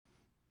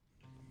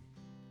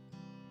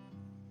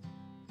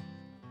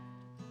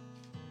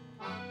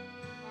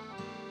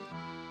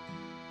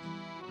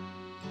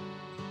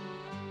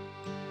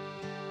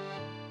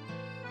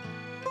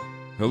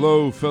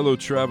Hello, fellow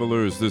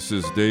travelers. This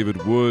is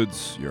David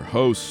Woods, your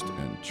host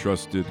and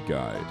trusted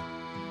guide.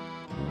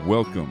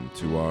 Welcome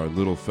to our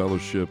little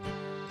fellowship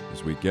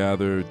as we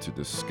gather to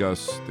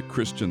discuss the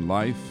Christian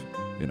life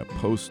in a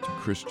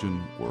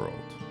post-Christian world.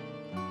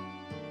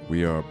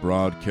 We are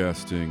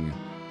broadcasting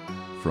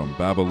from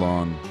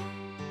Babylon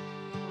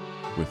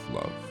with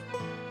love.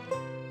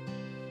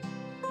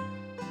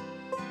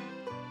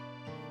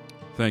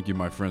 Thank you,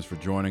 my friends, for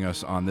joining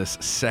us on this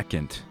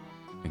second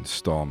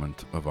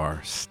installment of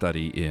our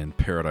study in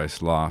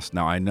Paradise Lost.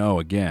 Now, I know,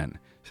 again,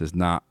 this is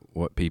not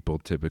what people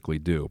typically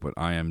do, but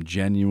I am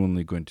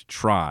genuinely going to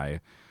try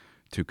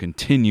to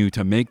continue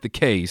to make the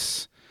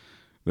case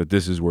that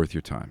this is worth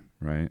your time,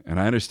 right? And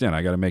I understand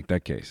I got to make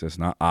that case. That's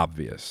not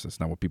obvious.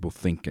 That's not what people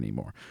think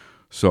anymore.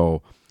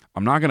 So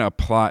I'm not going to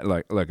apply,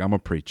 like I'm a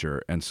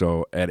preacher, and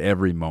so at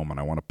every moment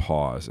I want to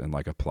pause and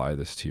apply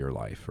this to your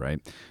life, right?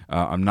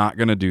 I'm not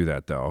going to do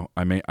that, though.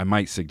 I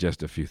might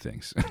suggest a few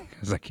things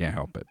because I can't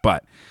help it.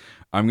 But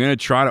I'm going to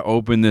try to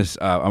open this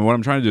up. And what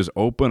I'm trying to do is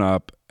open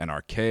up an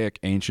archaic,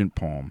 ancient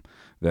poem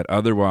that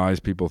otherwise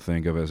people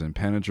think of as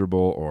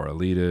impenetrable or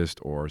elitist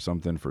or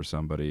something for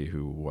somebody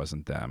who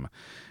wasn't them.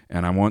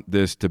 And I want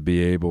this to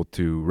be able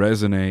to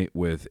resonate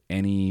with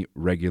any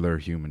regular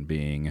human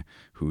being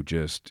who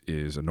just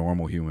is a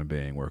normal human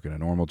being working a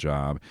normal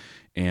job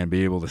and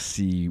be able to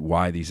see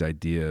why these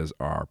ideas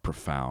are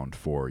profound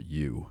for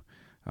you.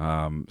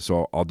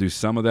 So I'll do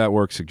some of that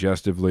work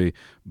suggestively,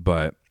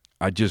 but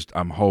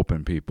I'm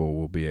hoping people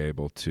will be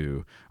able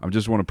to, I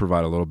just want to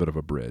provide a little bit of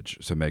a bridge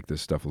to make this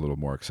stuff a little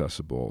more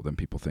accessible than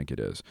people think it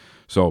is.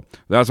 So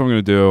that's what I'm going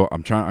to do.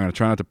 I'm going to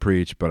try not to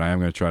preach, but I am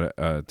going to try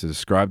to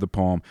describe the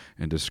poem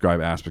and describe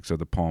aspects of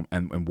the poem.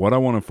 And what I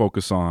want to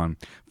focus on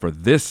for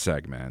this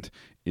segment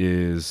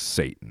is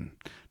Satan.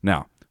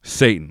 Now,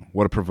 Satan,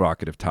 what a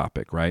provocative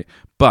topic, right?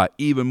 But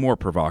even more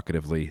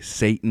provocatively,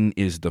 Satan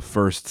is the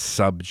first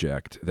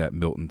subject that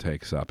Milton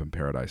takes up in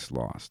Paradise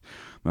Lost.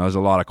 Now, there's a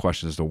lot of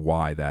questions as to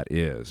why that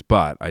is,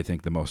 but I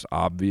think the most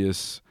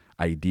obvious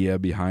idea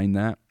behind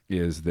that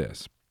is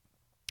this.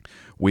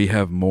 We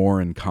have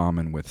more in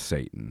common with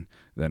Satan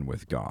than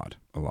with God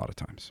a lot of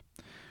times.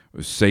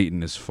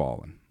 Satan is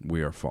fallen.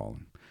 We are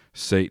fallen.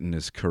 Satan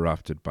is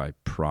corrupted by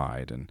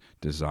pride and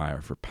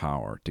desire for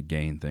power to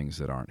gain things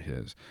that aren't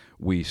his.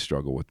 We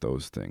struggle with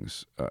those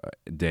things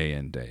day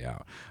in, day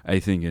out. I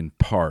think in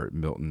part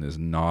Milton is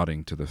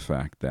nodding to the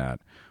fact that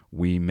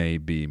we may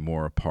be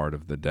more a part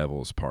of the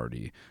devil's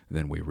party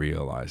than we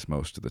realize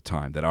most of the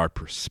time, that our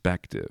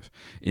perspective,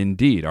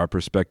 indeed, our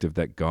perspective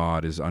that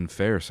God is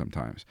unfair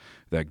sometimes,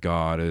 that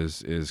God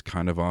is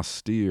kind of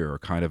austere or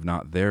kind of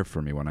not there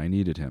for me when I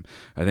needed him.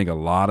 I think a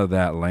lot of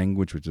that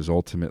language, which is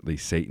ultimately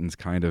Satan's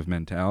kind of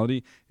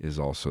mentality, is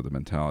also the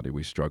mentality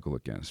we struggle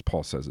against.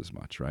 Paul says as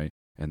much, right?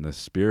 And the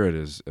Spirit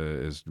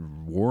is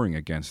warring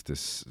against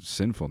this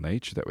sinful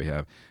nature that we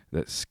have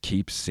that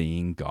keeps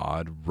seeing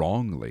God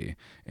wrongly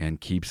and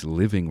keeps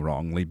living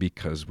wrongly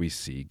because we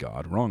see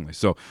God wrongly.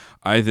 So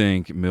I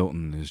think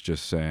Milton is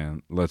just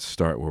saying, let's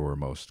start where we're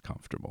most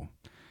comfortable.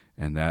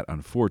 And that,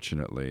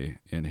 unfortunately,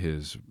 in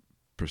his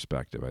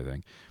perspective, I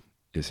think,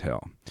 is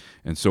hell.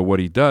 And so what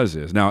he does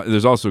is, now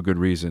there's also good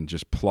reason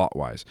just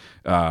plot-wise.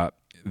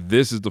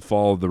 This is the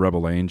fall of the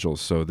rebel angels,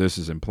 so this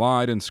is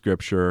implied in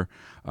Scripture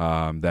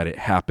that it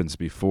happens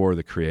before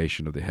the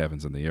creation of the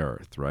heavens and the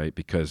earth, right?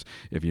 Because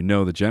if you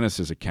know the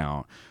Genesis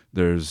account,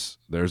 there's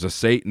a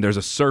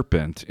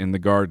serpent in the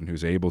garden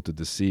who's able to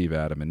deceive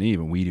Adam and Eve,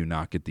 and we do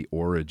not get the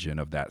origin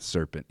of that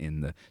serpent in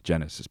the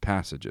Genesis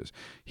passages.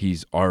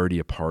 He's already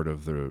a part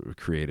of the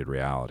created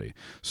reality.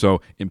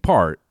 So in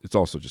part, it's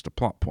also just a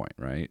plot point,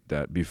 right?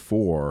 That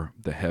before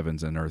the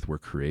heavens and earth were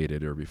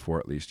created, or before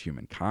at least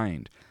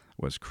humankind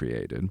was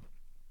created,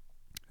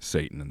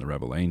 Satan and the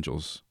rebel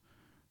angels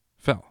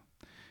fell.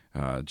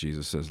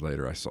 Jesus says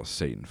later, I saw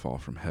Satan fall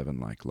from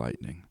heaven like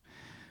lightning.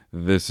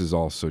 This is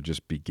also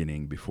just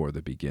beginning before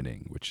the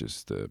beginning, which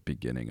is the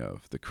beginning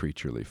of the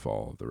creaturely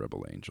fall of the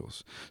rebel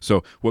angels.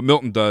 So what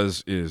Milton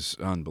does is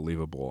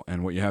unbelievable.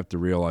 And what you have to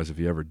realize if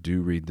you ever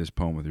do read this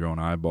poem with your own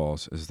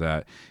eyeballs is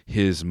that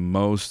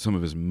some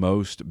of his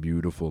most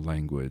beautiful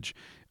language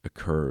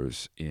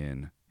occurs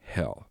in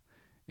hell,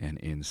 and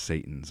in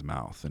Satan's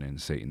mouth and in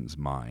Satan's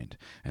mind.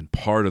 And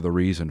part of the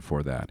reason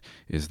for that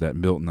is that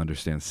Milton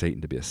understands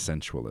Satan to be a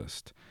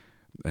sensualist,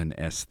 an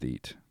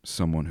aesthete,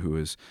 someone who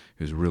is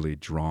really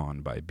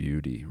drawn by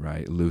beauty,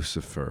 right?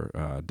 Lucifer,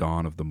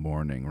 dawn of the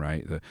morning,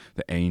 right? The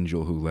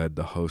angel who led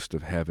the host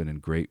of heaven in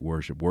great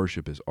worship.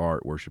 Worship is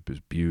art, worship is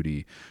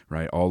beauty,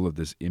 right? All of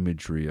this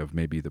imagery of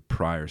maybe the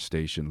prior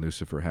station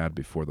Lucifer had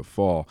before the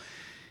fall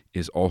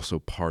is also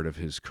part of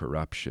his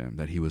corruption,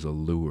 that he was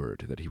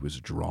allured, that he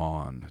was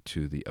drawn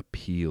to the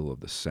appeal of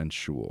the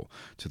sensual,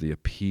 to the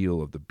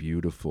appeal of the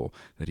beautiful,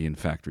 that he in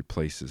fact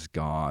replaces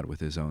God with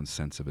his own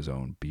sense of his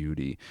own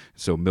beauty.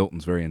 So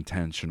Milton's very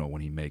intentional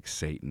when he makes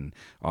Satan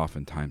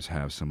oftentimes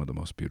have some of the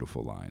most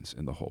beautiful lines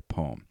in the whole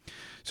poem.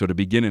 So to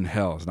begin in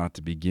hell is not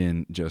to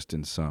begin just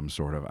in some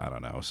sort of,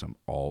 some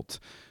alt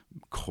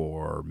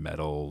core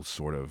metal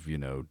sort of,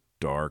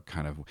 dark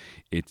kind of,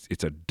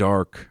 it's a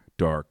dark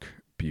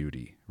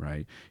beauty,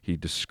 right? He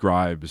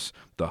describes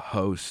the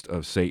host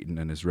of Satan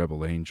and his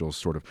rebel angels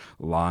sort of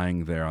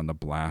lying there on the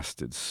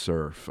blasted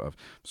surf of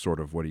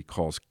sort of what he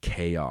calls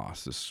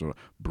chaos, this sort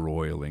of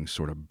broiling,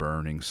 sort of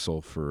burning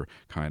sulfur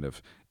kind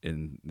of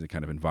in the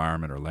kind of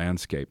environment or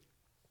landscape.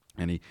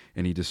 And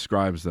he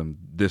describes them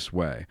this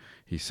way.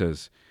 He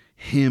says,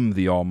 "Him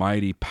the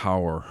almighty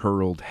power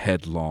hurled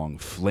headlong,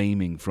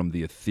 flaming from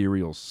the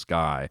ethereal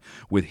sky,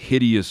 with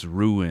hideous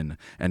ruin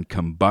and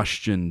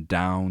combustion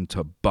down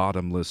to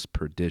bottomless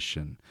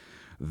perdition,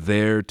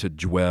 there to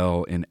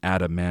dwell in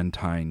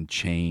adamantine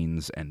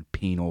chains and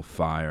penal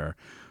fire,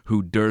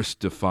 who durst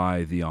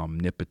defy the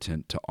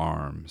omnipotent to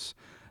arms.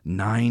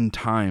 9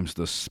 times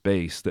the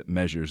space that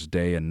measures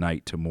day and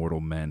night to mortal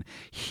men,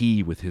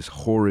 he with his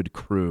horrid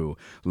crew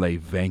lay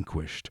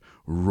vanquished,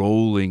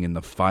 rolling in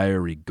the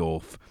fiery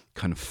gulf,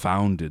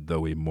 confounded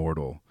though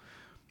immortal.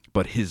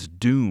 But his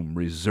doom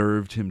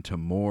reserved him to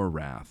more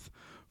wrath,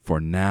 for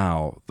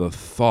now the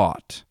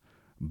thought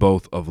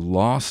both of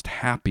lost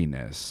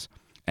happiness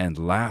and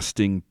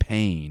lasting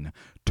pain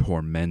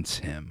torments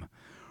him.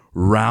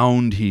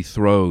 Round he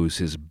throws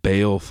his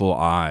baleful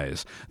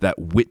eyes that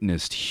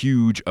witnessed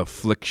huge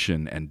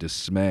affliction and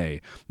dismay,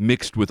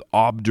 mixed with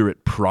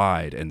obdurate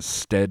pride and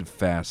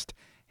steadfast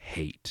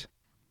hate."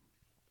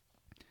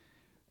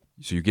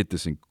 So you get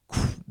this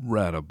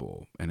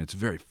incredible, and it's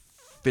very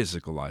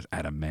physicalized,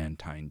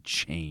 adamantine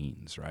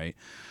chains, right?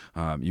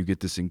 You get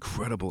this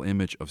incredible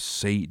image of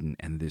Satan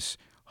and this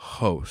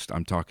host.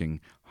 I'm talking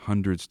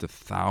hundreds to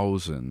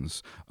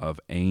thousands of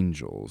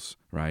angels,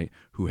 right,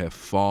 who have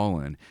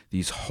fallen,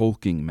 these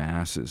hulking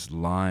masses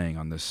lying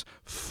on this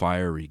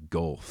fiery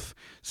gulf,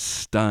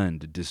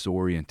 stunned,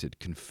 disoriented,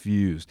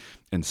 confused.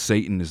 And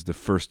Satan is the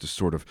first to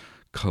sort of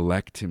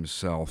collect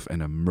himself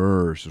and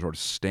emerge, to sort of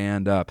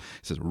stand up.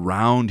 It says,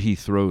 round he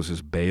throws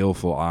his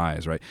baleful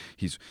eyes, right?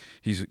 He's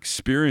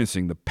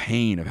experiencing the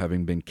pain of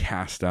having been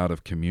cast out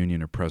of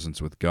communion or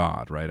presence with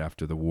God, right,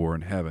 after the war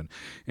in heaven.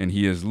 And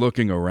he is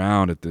looking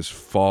around at this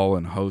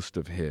fallen host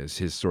of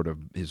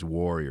his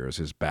warriors,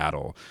 his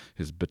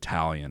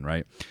battalion,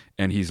 right?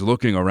 And he's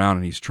looking around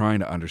and he's trying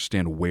to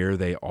understand where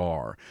they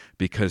are,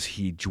 because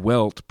he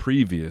dwelt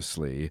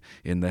previously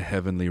in the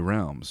heavenly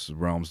realms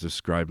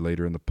described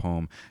later in the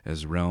poem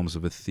as realms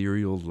of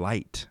ethereal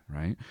light,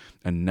 right?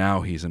 And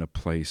now he's in a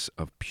place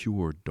of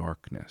pure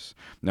darkness.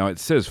 Now it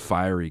says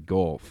fiery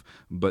gulf,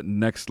 but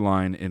next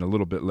line, in a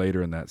little bit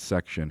later in that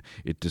section,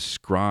 it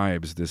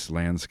describes this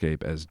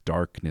landscape as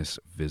darkness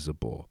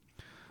visible.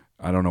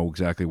 I don't know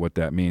exactly what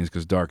that means,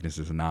 because darkness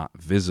is not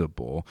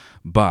visible,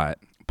 but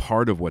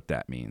part of what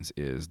that means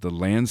is the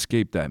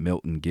landscape that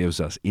Milton gives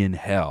us in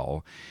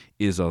hell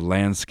is a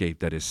landscape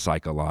that is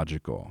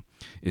psychological.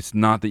 It's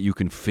not that you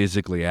can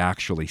physically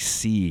actually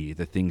see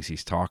the things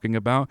he's talking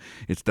about.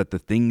 It's that the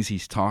things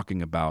he's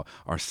talking about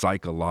are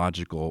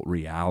psychological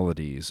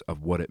realities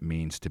of what it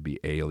means to be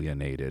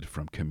alienated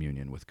from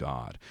communion with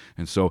God.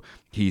 And so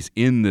he's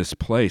in this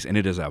place, and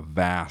it is a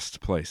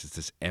vast place. It's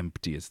this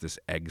empty, it's this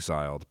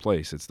exiled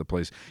place. It's the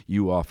place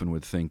you often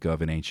would think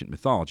of in ancient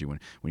mythology when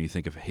you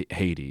think of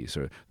Hades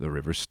or the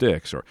river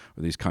Styx or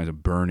these kinds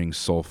of burning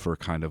sulfur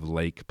kind of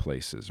lake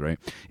places, right?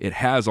 It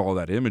has all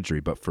that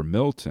imagery, but for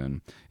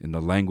Milton, in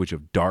the language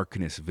of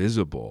darkness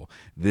visible,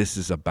 this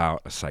is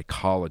about a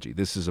psychology.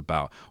 This is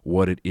about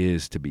what it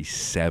is to be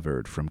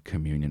severed from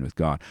communion with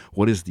God.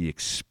 What is the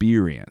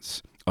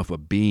experience of a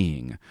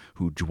being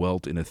who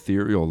dwelt in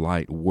ethereal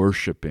light,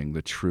 worshiping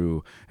the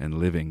true and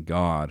living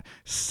God,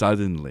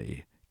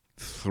 suddenly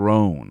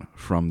thrown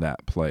from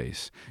that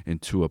place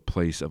into a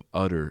place of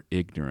utter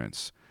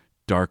ignorance.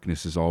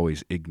 Darkness is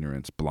always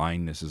ignorance.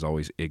 Blindness is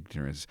always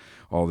ignorance.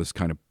 All this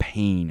kind of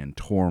pain and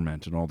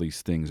torment and all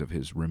these things of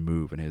his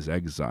remove and his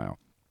exile.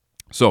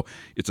 So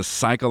it's a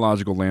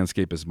psychological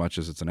landscape as much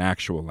as it's an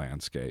actual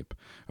landscape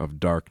of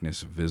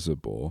darkness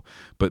visible.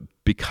 But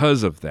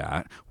because of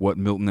that, what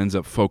Milton ends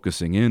up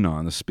focusing in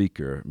on,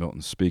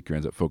 Milton's speaker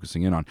ends up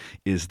focusing in on,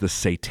 is the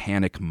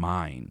satanic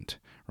mind.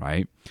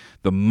 Right?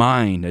 The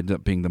mind ends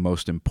up being the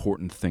most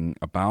important thing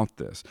about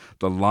this.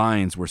 The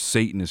lines where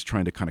Satan is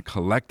trying to kind of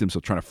collect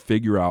himself, trying to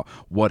figure out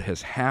what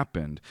has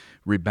happened,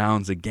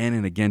 rebounds again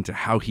and again to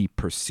how he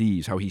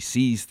perceives, how he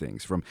sees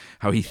things, from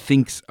how he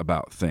thinks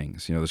about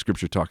things. You know, the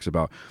scripture talks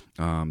about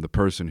the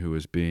person who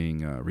is being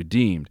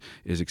redeemed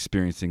is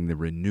experiencing the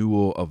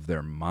renewal of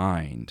their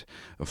mind.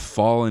 A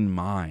fallen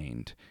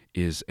mind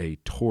is a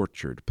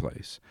tortured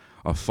place.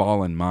 A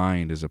fallen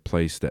mind is a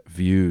place that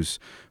views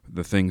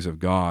the things of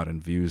God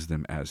and views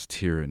them as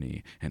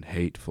tyranny and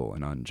hateful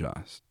and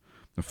unjust.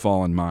 A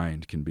fallen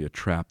mind can be a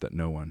trap that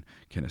no one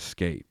can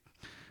escape.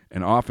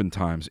 And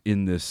oftentimes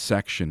in this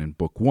section in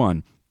Book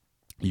 1,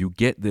 you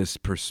get this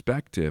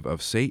perspective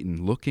of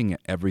Satan looking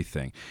at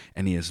everything,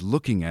 and he is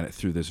looking at it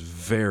through this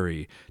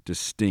very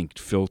distinct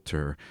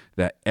filter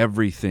that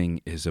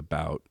everything is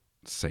about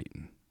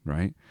Satan.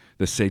 right?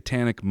 The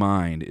satanic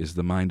mind is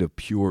the mind of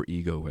pure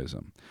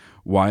egoism.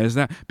 Why is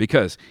that?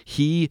 Because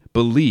he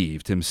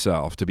believed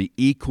himself to be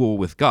equal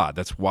with God.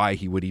 That's why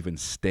he would even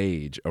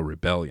stage a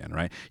rebellion,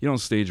 right? You don't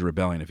stage a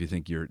rebellion if you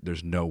think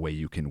there's no way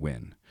you can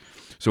win.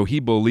 So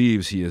he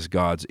believes he is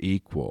God's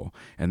equal,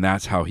 and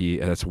that's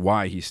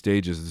why he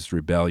stages this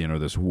rebellion or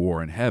this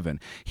war in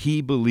heaven.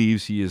 He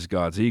believes he is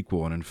God's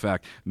equal, and in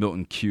fact,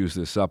 Milton cues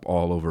this up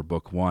all over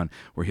Book 1,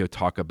 where he'll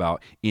talk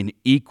about, in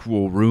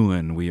equal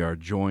ruin we are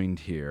joined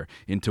here,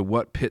 into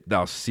what pit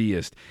thou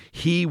seest,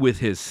 he with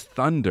his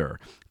thunder,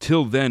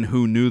 till then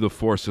who knew the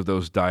force of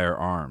those dire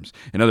arms.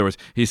 In other words,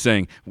 he's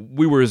saying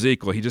we were his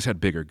equal, he just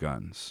had bigger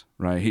guns,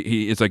 right?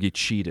 It's like he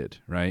cheated,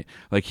 right?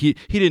 Like we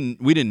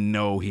didn't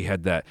know he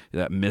had that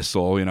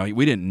missile,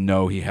 we didn't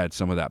know he had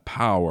some of that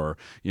power,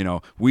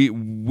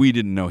 we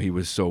didn't know he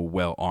was so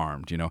well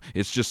armed,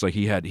 it's just like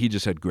he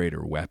just had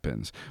greater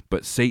weapons.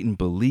 But Satan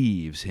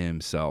believes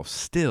himself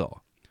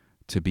still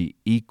to be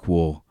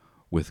equal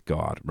with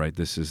God, right?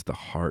 This is the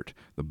heart,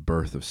 the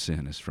birth of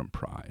sin is from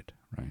pride,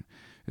 right?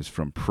 Is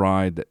from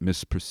pride that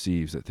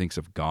misperceives, that thinks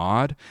of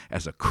God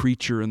as a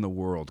creature in the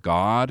world,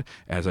 God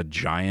as a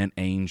giant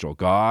angel,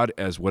 God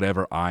as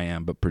whatever I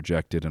am, but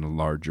projected in a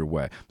larger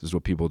way. This is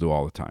what people do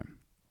all the time.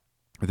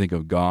 They think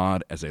of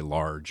God as a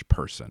large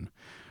person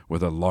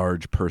with a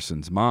large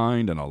person's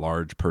mind and a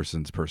large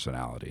person's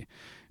personality.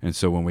 And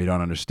so when we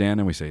don't understand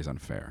him, we say he's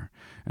unfair.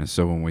 And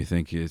so when we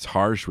think it's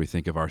harsh, we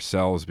think of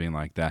ourselves being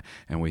like that,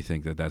 and we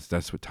think that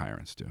that's what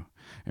tyrants do.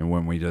 And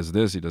when he does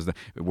this, he does that.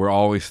 We're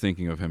always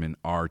thinking of him in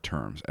our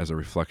terms as a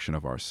reflection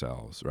of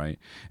ourselves, right?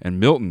 And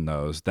Milton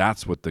knows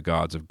that's what the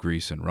gods of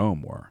Greece and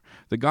Rome were.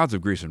 The gods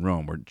of Greece and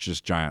Rome were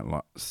just giant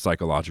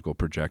psychological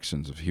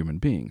projections of human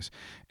beings.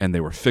 And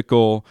they were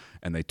fickle,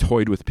 and they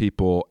toyed with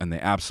people, and they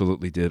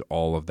absolutely did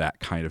all of that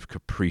kind of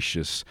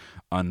capricious,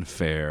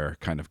 unfair,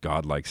 kind of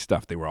godlike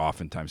stuff. They were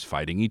oftentimes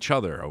fighting each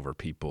other over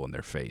people and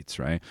their fates,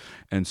 right?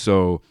 And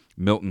so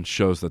Milton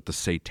shows that the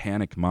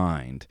satanic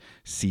mind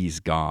sees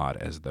God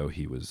as though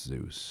he was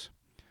Zeus.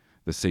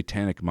 The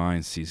satanic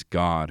mind sees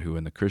God, who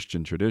in the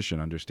Christian tradition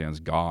understands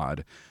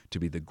God to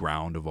be the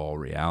ground of all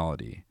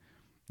reality.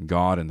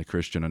 God in the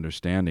Christian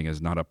understanding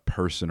is not a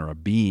person or a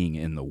being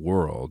in the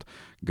world.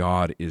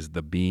 God is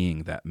the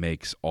being that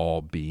makes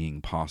all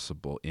being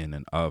possible in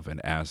and of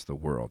and as the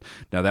world.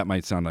 Now that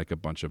might sound like a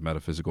bunch of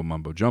metaphysical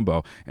mumbo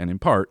jumbo, and in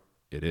part,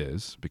 it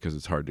is, because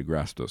it's hard to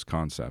grasp those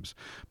concepts.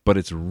 But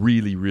it's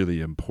really,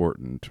 really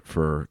important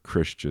for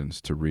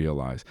Christians to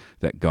realize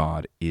that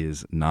God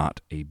is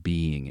not a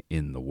being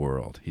in the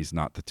world. He's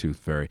not the Tooth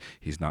Fairy,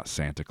 he's not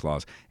Santa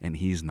Claus, and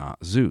he's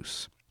not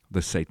Zeus.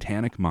 The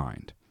satanic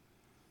mind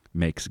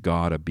makes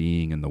God a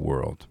being in the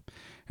world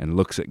and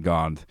looks at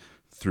God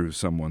through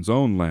someone's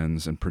own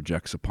lens and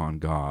projects upon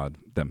God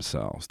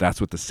themselves. That's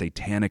what the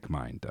satanic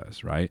mind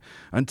does, right?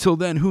 Until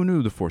then, who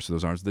knew the force of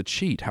those arms? The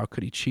cheat. How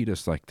could he cheat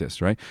us like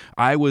this, right?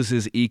 I was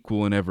his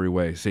equal in every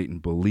way. Satan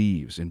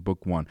believes in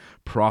Book 1,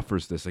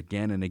 proffers this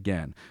again and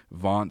again,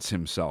 vaunts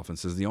himself and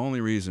says the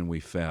only reason we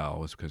fell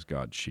was because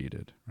God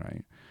cheated,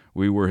 right?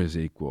 We were his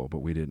equal, but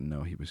we didn't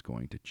know he was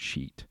going to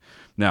cheat.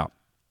 Now,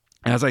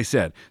 as I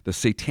said, the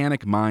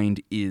satanic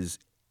mind is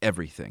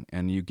everything,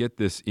 and you get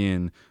this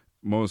in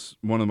one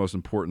of the most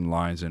important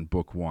lines in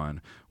Book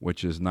 1,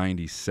 which is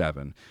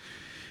 97. And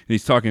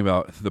he's talking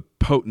about the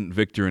potent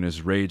victor in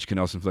his rage can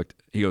also inflict.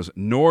 He goes,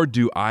 nor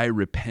do I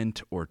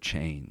repent or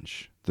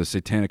change. The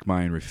satanic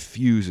mind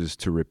refuses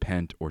to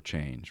repent or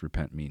change.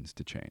 Repent means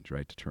to change,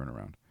 right? To turn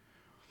around,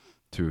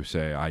 to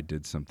say, I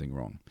did something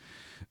wrong.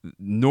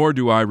 Nor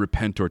do I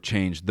repent or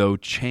change, though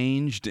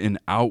changed in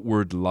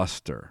outward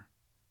luster.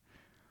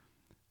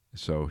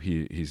 So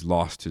he's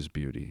lost his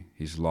beauty.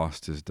 He's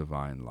lost his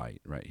divine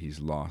light, right? He's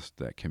lost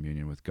that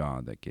communion with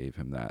God that gave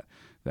him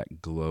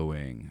that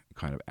glowing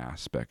kind of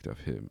aspect of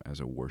him as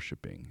a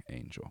worshiping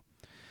angel.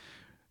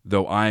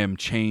 Though I am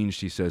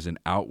changed, he says, in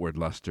outward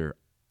luster,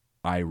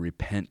 I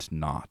repent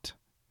not.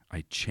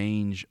 I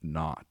change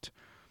not.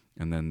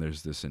 And then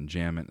there's this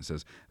enjambment that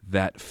says,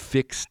 that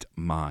fixed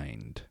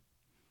mind.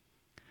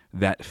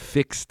 That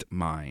fixed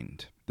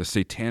mind. The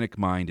satanic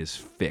mind is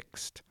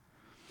fixed.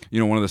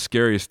 One of the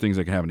scariest things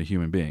that can happen to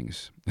human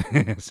beings,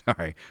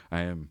 sorry,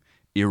 I am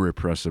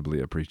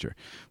irrepressibly a preacher.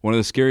 One of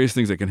the scariest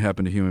things that can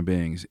happen to human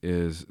beings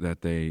is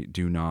that they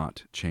do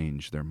not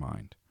change their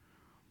mind.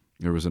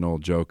 There was an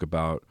old joke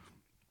about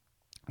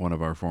one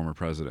of our former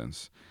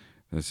presidents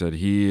that said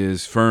he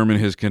is firm in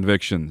his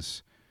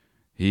convictions.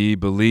 He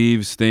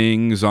believes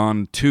things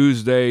on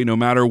Tuesday no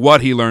matter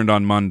what he learned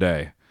on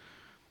Monday.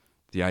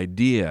 The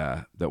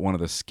idea that one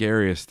of the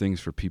scariest things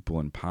for people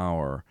in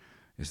power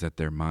is that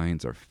their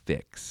minds are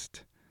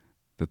fixed,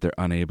 that they're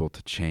unable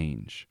to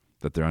change,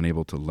 that they're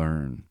unable to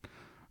learn.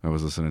 I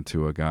was listening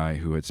to a guy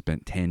who had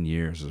spent 10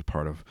 years as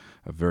part of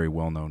a very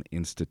well-known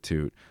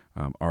institute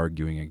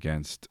arguing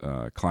against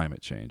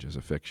climate change as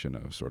a fiction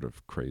of sort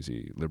of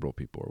crazy liberal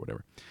people or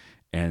whatever.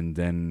 And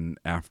then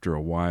after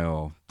a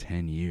while,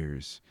 10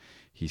 years,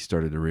 he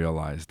started to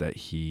realize that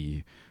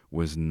he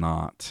was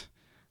not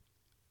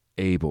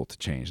able to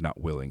change,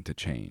 not willing to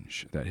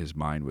change, that his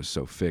mind was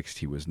so fixed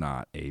he was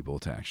not able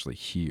to actually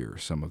hear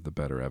some of the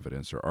better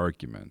evidence or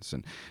arguments.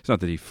 And it's not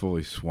that he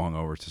fully swung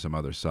over to some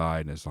other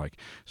side and is like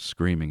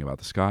screaming about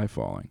the sky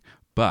falling,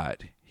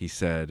 but he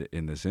said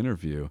in this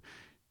interview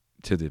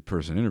to the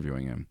person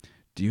interviewing him,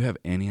 do you have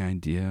any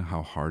idea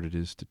how hard it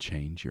is to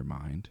change your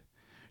mind?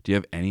 Do you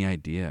have any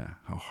idea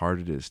how hard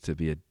it is to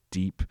be a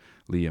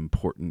deeply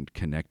important,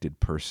 connected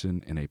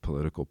person in a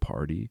political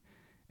party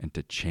and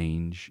to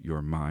change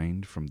your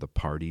mind from the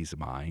party's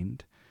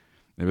mind?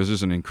 It was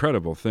just an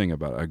incredible thing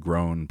about a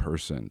grown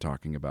person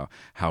talking about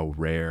how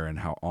rare and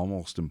how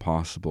almost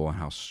impossible and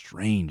how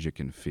strange it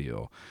can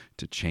feel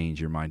to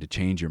change your mind. To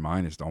change your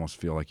mind is to almost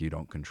feel like you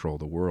don't control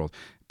the world.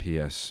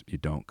 P.S. You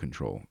don't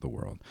control the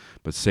world.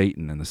 But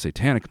Satan and the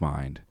satanic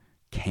mind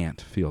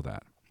can't feel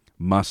that,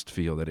 must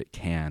feel that it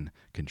can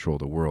control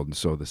the world. And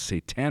so the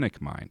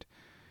satanic mind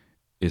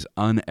is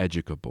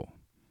uneducable.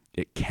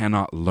 It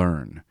cannot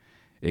learn.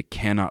 It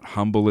cannot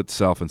humble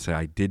itself and say,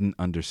 I didn't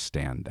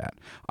understand that.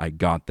 I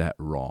got that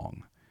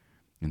wrong.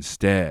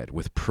 Instead,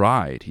 with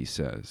pride, he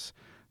says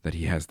that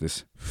he has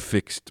this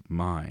fixed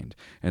mind.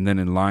 And then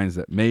in lines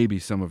that maybe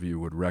some of you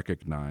would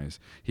recognize,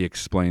 he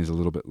explains a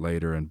little bit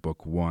later in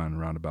book 1,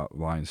 around about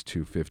lines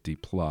 250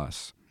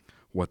 plus,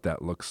 what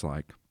that looks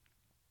like.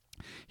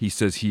 He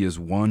says he is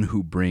one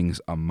who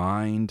brings a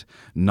mind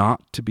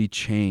not to be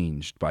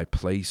changed by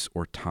place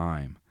or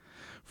time,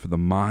 for the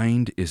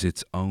mind is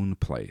its own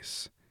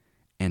place,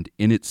 and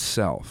in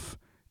itself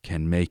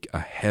can make a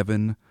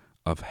heaven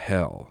of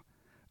hell,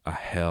 a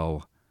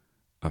hell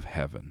of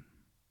heaven.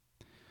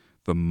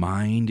 The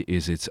mind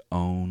is its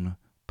own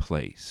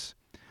place.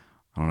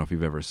 I don't know if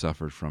you've ever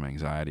suffered from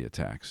anxiety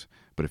attacks,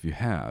 but if you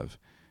have,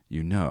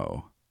 you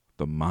know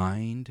the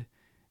mind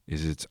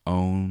is its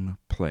own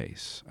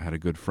place. I had a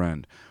good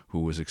friend who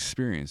was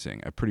experiencing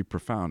a pretty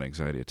profound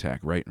anxiety attack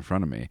right in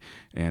front of me,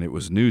 and it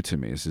was new to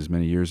me. This is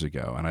many years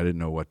ago, and I didn't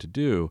know what to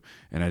do,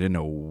 and I didn't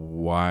know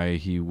why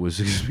he was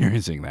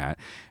experiencing that.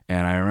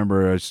 And I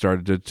remember I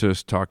started to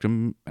just talk to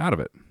him out of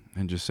it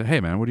and just say,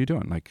 hey, man, what are you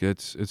doing? Like,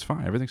 it's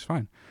fine. Everything's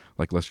fine.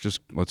 Like, let's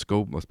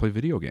play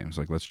video games.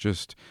 Like,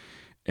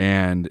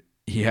 and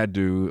he had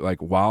to, like,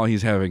 while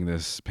he's having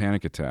this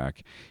panic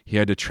attack, he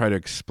had to try to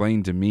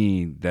explain to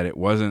me that it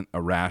wasn't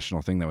a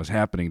rational thing that was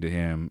happening to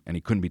him, and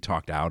he couldn't be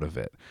talked out of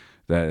it.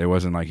 That it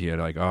wasn't like he had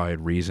I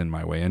had reasoned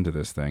my way into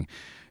this thing.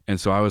 And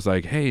so I was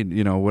like, hey,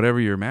 whatever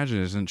you're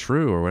imagining isn't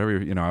true, or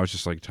whatever, I was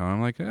just like telling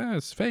him, like,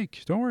 it's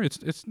fake. Don't worry.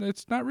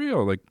 It's not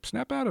real. Like,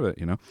 snap out of it,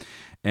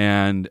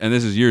 And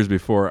this is years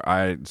before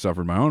I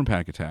suffered my own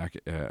panic attack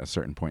at a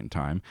certain point in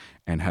time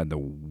and had the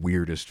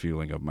weirdest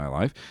feeling of my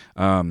life.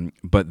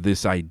 But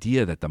this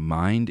idea that the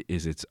mind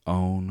is its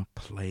own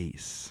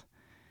place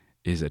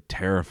is a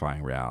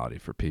terrifying reality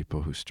for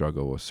people who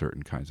struggle with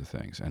certain kinds of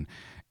things,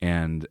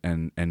 and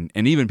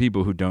even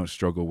people who don't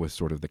struggle with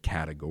sort of the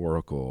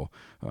categorical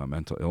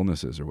mental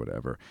illnesses or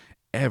whatever.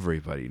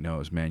 Everybody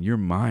knows, man, your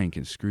mind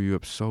can screw you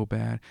up so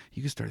bad.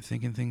 You can start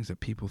thinking things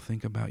that people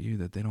think about you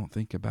that they don't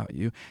think about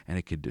you, and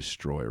it could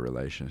destroy a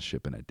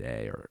relationship in a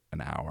day or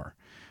an hour.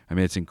 I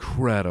mean, it's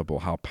incredible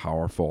how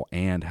powerful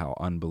and how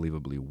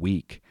unbelievably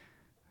weak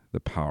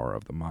the power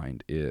of the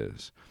mind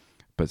is.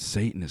 But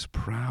Satan is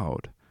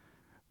proud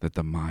that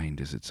the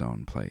mind is its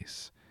own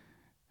place.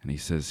 And he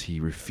says he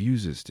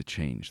refuses to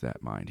change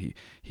that mind.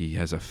 He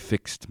has a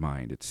fixed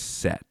mind. It's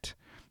set.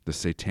 The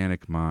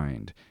satanic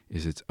mind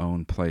is its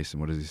own place.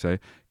 And what does he say?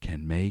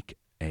 Can make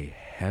a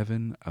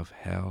heaven of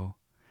hell,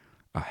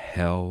 a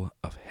hell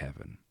of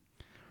heaven.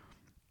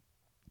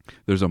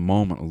 There's a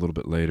moment a little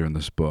bit later in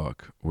this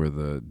book where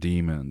the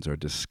demons are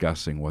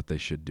discussing what they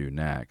should do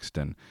next.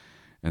 And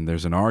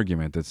there's an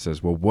argument that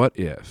says, well, what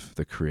if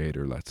the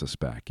Creator lets us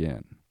back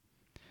in?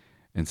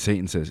 And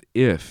Satan says,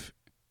 if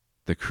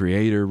the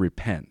Creator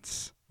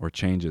repents or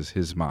changes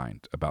his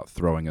mind about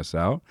throwing us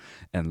out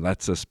and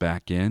lets us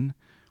back in,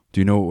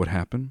 do you know what would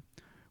happen?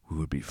 We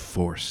would be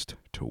forced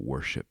to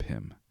worship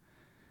him.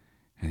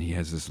 And he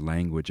has this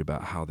language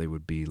about how they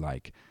would be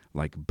like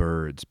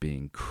birds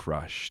being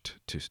crushed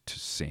to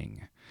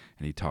sing.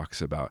 And he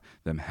talks about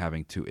them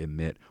having to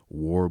emit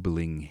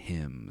warbling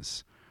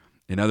hymns.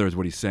 In other words,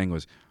 what he's saying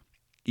was,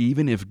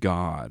 even if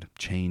God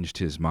changed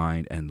his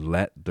mind and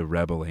let the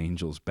rebel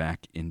angels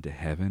back into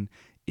heaven,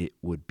 it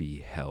would be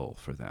hell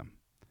for them,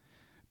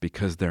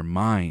 because their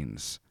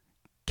minds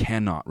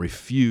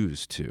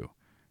refuse to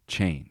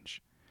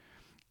change.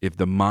 If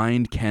the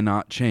mind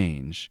cannot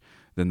change,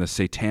 then the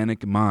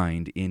satanic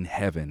mind in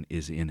heaven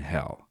is in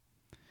hell.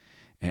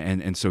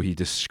 And so he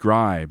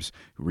describes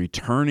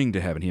returning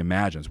to heaven. He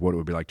imagines what it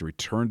would be like to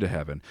return to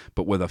heaven,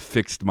 but with a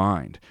fixed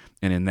mind.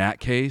 And in that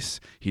case,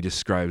 he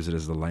describes it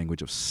as the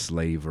language of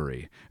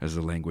slavery, as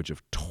the language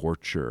of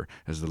torture,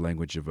 as the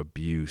language of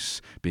abuse,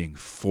 being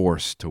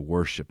forced to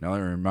worship. Now,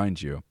 let me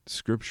remind you,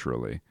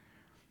 scripturally,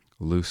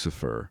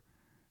 Lucifer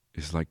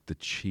is like the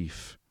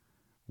chief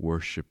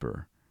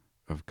worshiper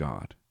of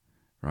God,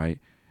 right?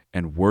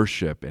 And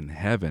worship in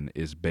heaven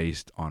is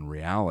based on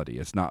reality.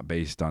 It's not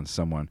based on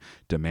someone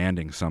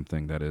demanding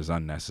something that is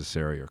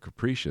unnecessary or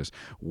capricious.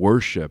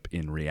 Worship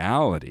in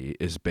reality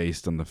is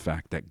based on the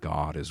fact that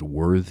God is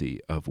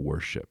worthy of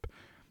worship.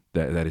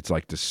 That it's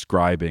like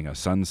describing a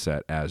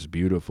sunset as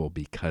beautiful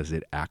because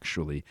it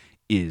actually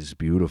is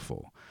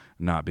beautiful.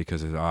 Not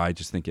because I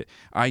just think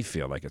I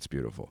feel like it's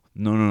beautiful.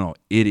 No.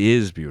 It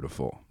is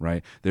beautiful,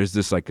 right? There's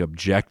this like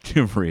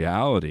objective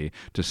reality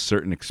to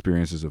certain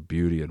experiences of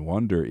beauty and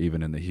wonder,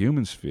 even in the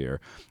human sphere.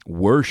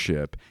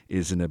 Worship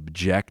is an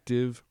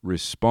objective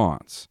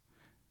response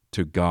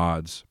to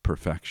God's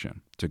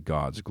perfection, to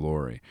God's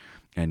glory.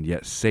 And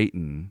yet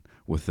Satan,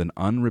 with an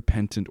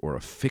unrepentant or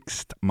a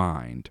fixed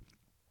mind,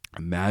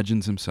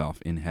 imagines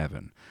himself in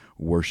heaven,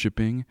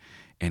 worshiping,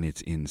 and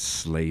it's in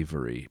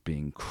slavery,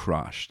 being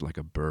crushed like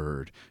a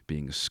bird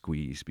being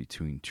squeezed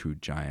between two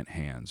giant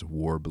hands,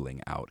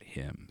 warbling out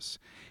hymns.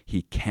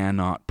 He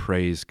cannot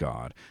praise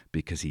God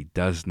because he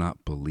does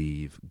not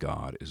believe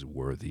God is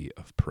worthy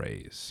of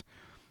praise.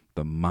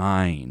 The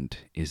mind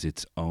is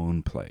its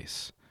own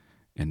place,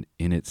 and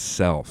in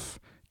itself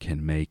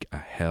can make a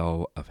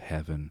hell of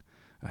heaven,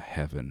 a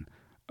heaven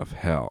of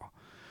hell.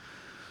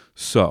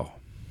 So,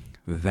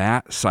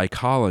 that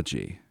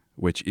psychology,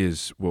 which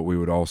is what we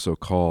would also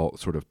call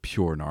sort of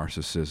pure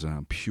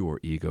narcissism, pure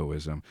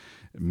egoism,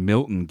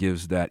 Milton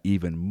gives that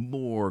even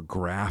more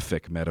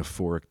graphic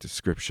metaphoric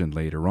description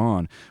later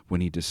on when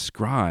he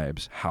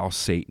describes how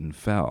Satan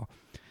fell.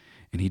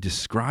 And he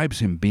describes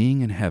him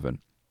being in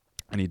heaven,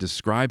 and he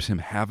describes him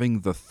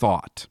having the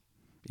thought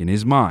in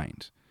his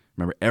mind.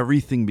 Remember,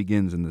 everything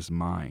begins in this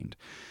mind.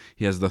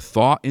 He has the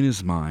thought in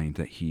his mind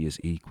that he is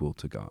equal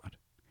to God.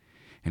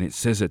 And it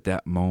says at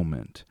that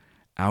moment,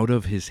 out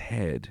of his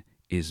head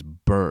is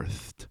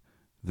birthed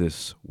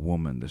this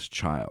woman, this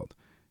child,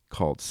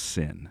 called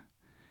sin.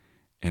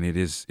 And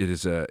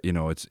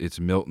it's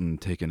Milton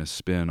taking a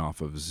spin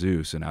off of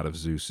Zeus, and out of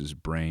Zeus's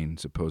brain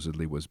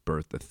supposedly was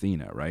birthed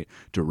Athena, right?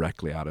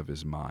 Directly out of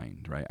his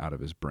mind, right? Out of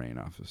his brain,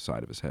 off the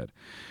side of his head.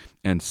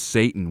 And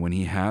Satan, when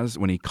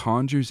he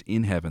conjures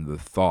in heaven the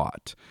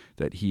thought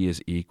that he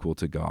is equal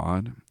to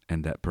God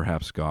and that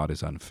perhaps God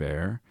is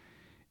unfair,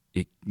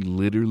 it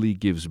literally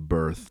gives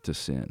birth to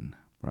sin,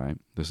 right?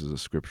 This is a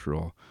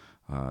scriptural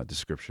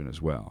description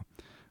as well.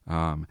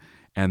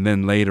 And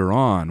then later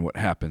on, what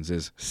happens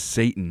is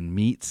Satan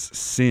meets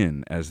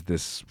sin as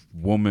this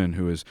woman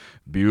who is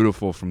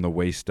beautiful from the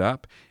waist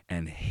up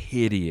and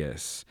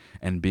hideous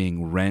and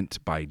being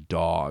rent by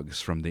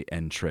dogs from the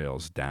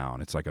entrails down.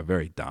 It's like a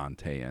very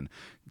Dantean,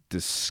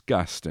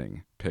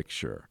 disgusting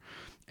picture.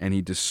 And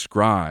he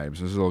describes,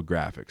 this is a little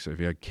graphic, so if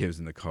you have kids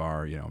in the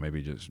car,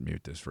 maybe just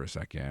mute this for a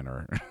second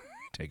or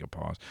take a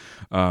pause.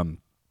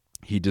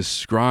 He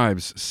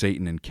describes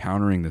Satan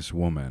encountering this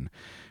woman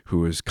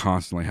who is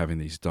constantly having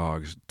these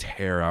dogs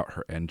tear out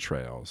her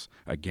entrails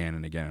again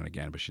and again and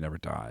again, but she never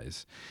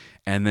dies.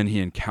 And then he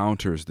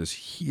encounters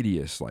this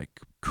hideous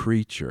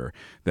creature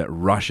that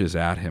rushes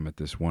at him at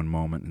this one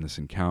moment in this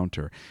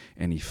encounter,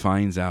 and he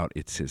finds out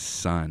it's his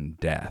son,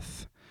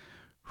 Death,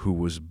 who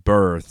was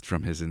birthed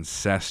from his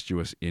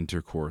incestuous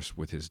intercourse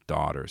with his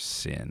daughter,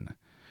 Sin.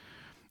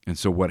 And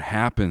so what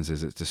happens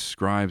is it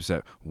describes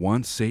that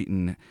once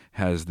Satan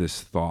has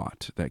this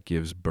thought that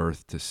gives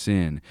birth to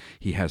sin,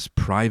 he has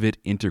private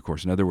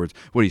intercourse. In other words,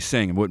 what he's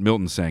saying and what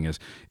Milton's saying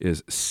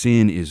is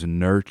sin is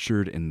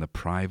nurtured in the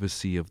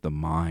privacy of the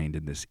mind,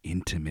 in this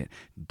intimate,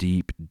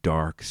 deep,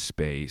 dark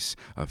space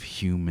of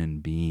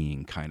human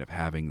being kind of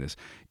having this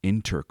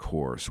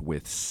intercourse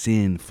with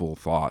sinful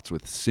thoughts,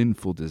 with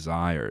sinful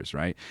desires,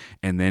 right?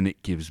 And then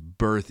it gives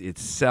birth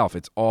itself.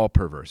 It's all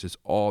perverse. It's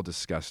all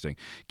disgusting.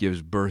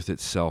 Gives birth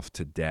itself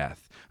to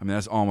death. I mean,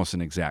 that's almost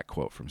an exact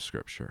quote from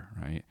Scripture,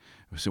 right?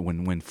 So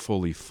when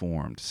fully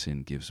formed,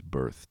 sin gives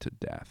birth to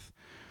death.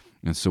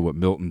 And so what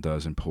Milton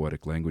does in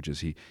poetic language is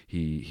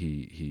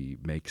he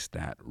makes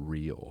that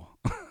real.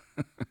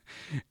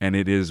 And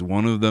it is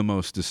one of the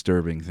most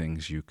disturbing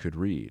things you could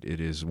read. It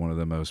is one of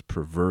the most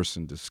perverse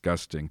and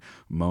disgusting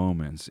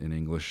moments in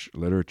English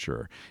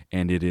literature.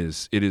 And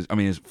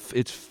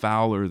it's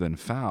fouler than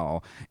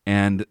foul.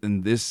 And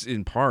this,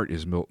 in part,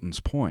 is Milton's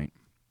point.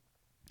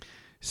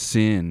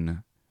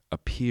 Sin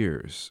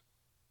appears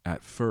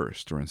at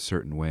first, or in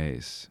certain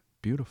ways,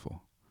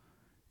 beautiful,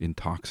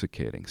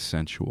 intoxicating,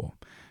 sensual,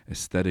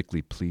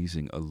 aesthetically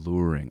pleasing,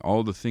 alluring,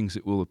 all the things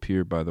that will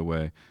appear, by the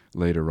way,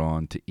 later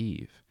on to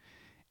Eve.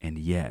 And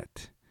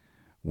yet,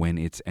 when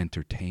it's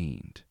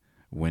entertained,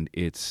 when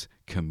it's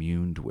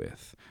communed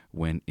with,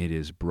 when it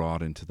is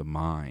brought into the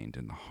mind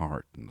and the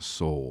heart and the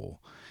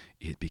soul,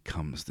 it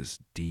becomes this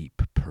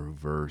deep,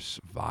 perverse,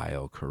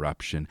 vile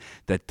corruption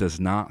that does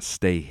not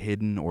stay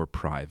hidden or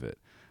private,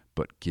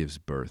 but gives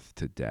birth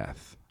to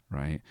death,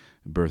 right?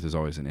 Birth is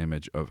always an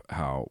image of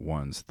how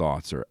one's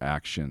thoughts or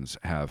actions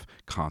have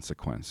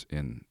consequence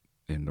in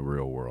in the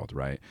real world,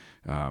 right?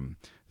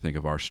 Think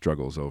of our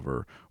struggles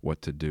over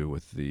what to do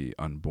with the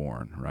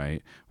unborn,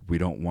 right? We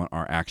don't want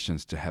our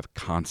actions to have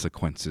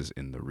consequences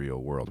in the real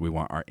world. We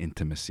want our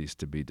intimacies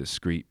to be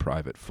discreet,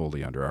 private,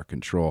 fully under our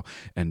control,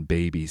 and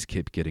babies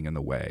keep getting in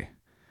the way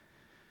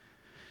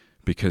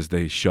because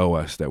they show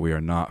us that we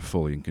are not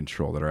fully in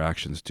control, that our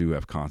actions do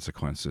have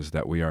consequences,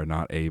 that we are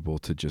not able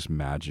to just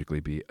magically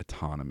be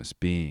autonomous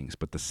beings.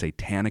 But the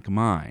satanic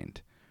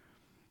mind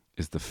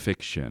is the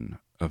fiction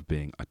of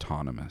being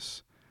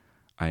autonomous.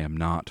 I am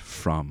not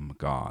from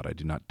God. I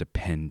do not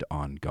depend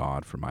on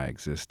God for my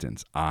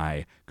existence.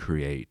 I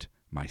create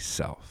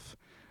myself.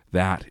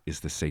 That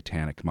is the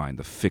satanic mind,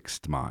 the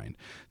fixed mind,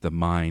 the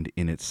mind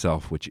in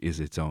itself which is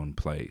its own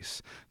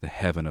place, the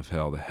heaven of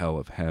hell, the hell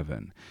of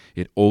heaven.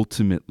 It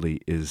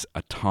ultimately is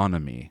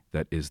autonomy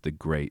that is the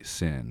great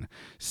sin.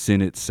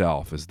 Sin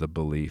itself is the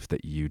belief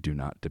that you do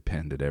not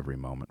depend at every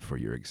moment for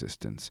your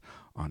existence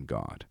on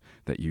God,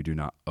 that you do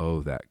not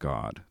owe that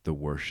God the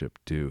worship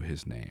due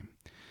his name.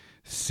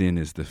 Sin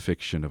is the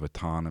fiction of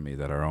autonomy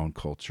that our own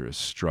culture is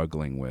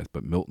struggling with,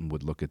 but Milton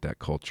would look at that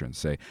culture and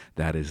say,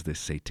 that is the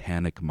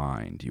satanic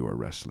mind you are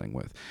wrestling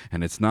with.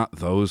 And it's not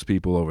those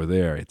people over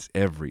there, it's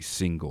every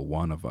single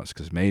one of us,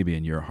 because maybe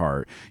in your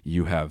heart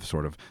you have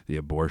sort of the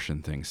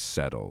abortion thing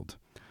settled.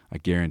 I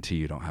guarantee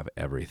you don't have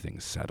everything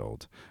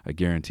settled. I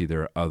guarantee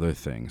there are other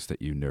things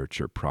that you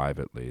nurture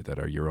privately that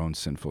are your own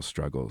sinful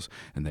struggles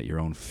and that your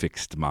own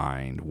fixed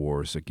mind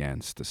wars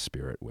against the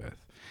spirit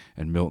with.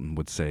 And Milton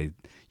would say,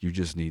 you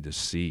just need to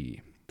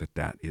see that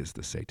that is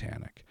the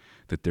satanic,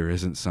 that there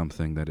isn't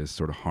something that is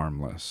sort of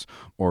harmless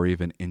or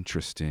even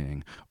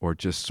interesting or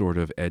just sort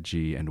of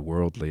edgy and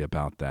worldly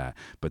about that,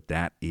 but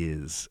that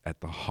is at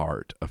the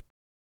heart of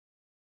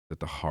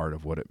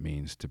what it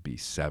means to be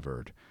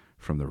severed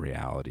from the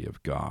reality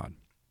of God.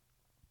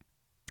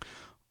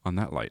 On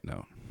that light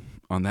note,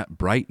 on that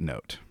bright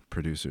note,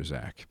 producer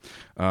Zach,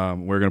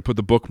 we're going to put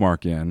the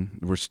bookmark in.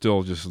 We're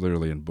still just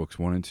literally in books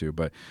 1 and 2,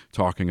 but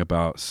talking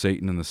about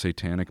Satan and the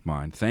satanic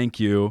mind. Thank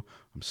you.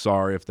 I'm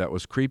sorry if that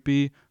was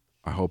creepy.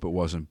 I hope it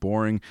wasn't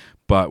boring,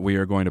 but we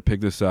are going to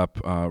pick this up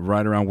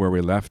right around where we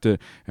left it,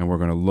 and we're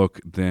going to look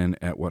then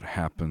at what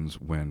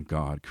happens when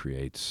God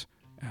creates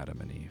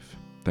Adam and Eve.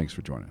 Thanks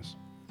for joining us.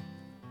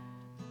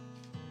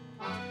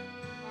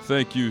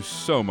 Thank you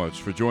so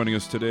much for joining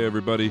us today,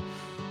 everybody.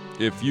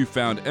 If you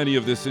found any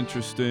of this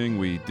interesting,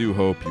 we do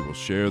hope you will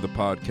share the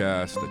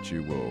podcast, that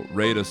you will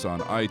rate us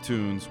on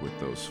iTunes with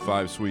those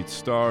 5 sweet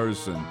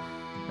stars,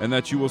 and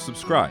that you will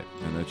subscribe,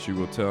 and that you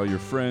will tell your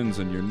friends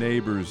and your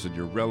neighbors and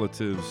your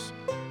relatives,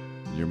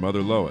 and your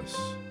mother Lois,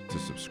 to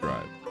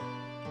subscribe.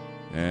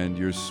 And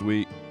your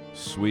sweet,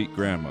 sweet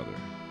grandmother,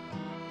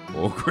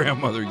 old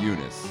grandmother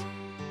Eunice.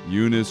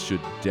 Eunice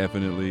should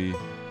definitely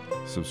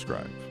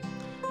subscribe.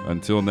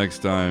 Until next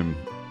time,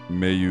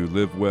 may you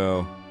live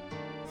well,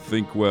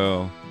 think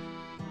well,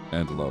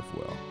 and love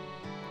well.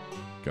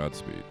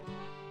 Godspeed.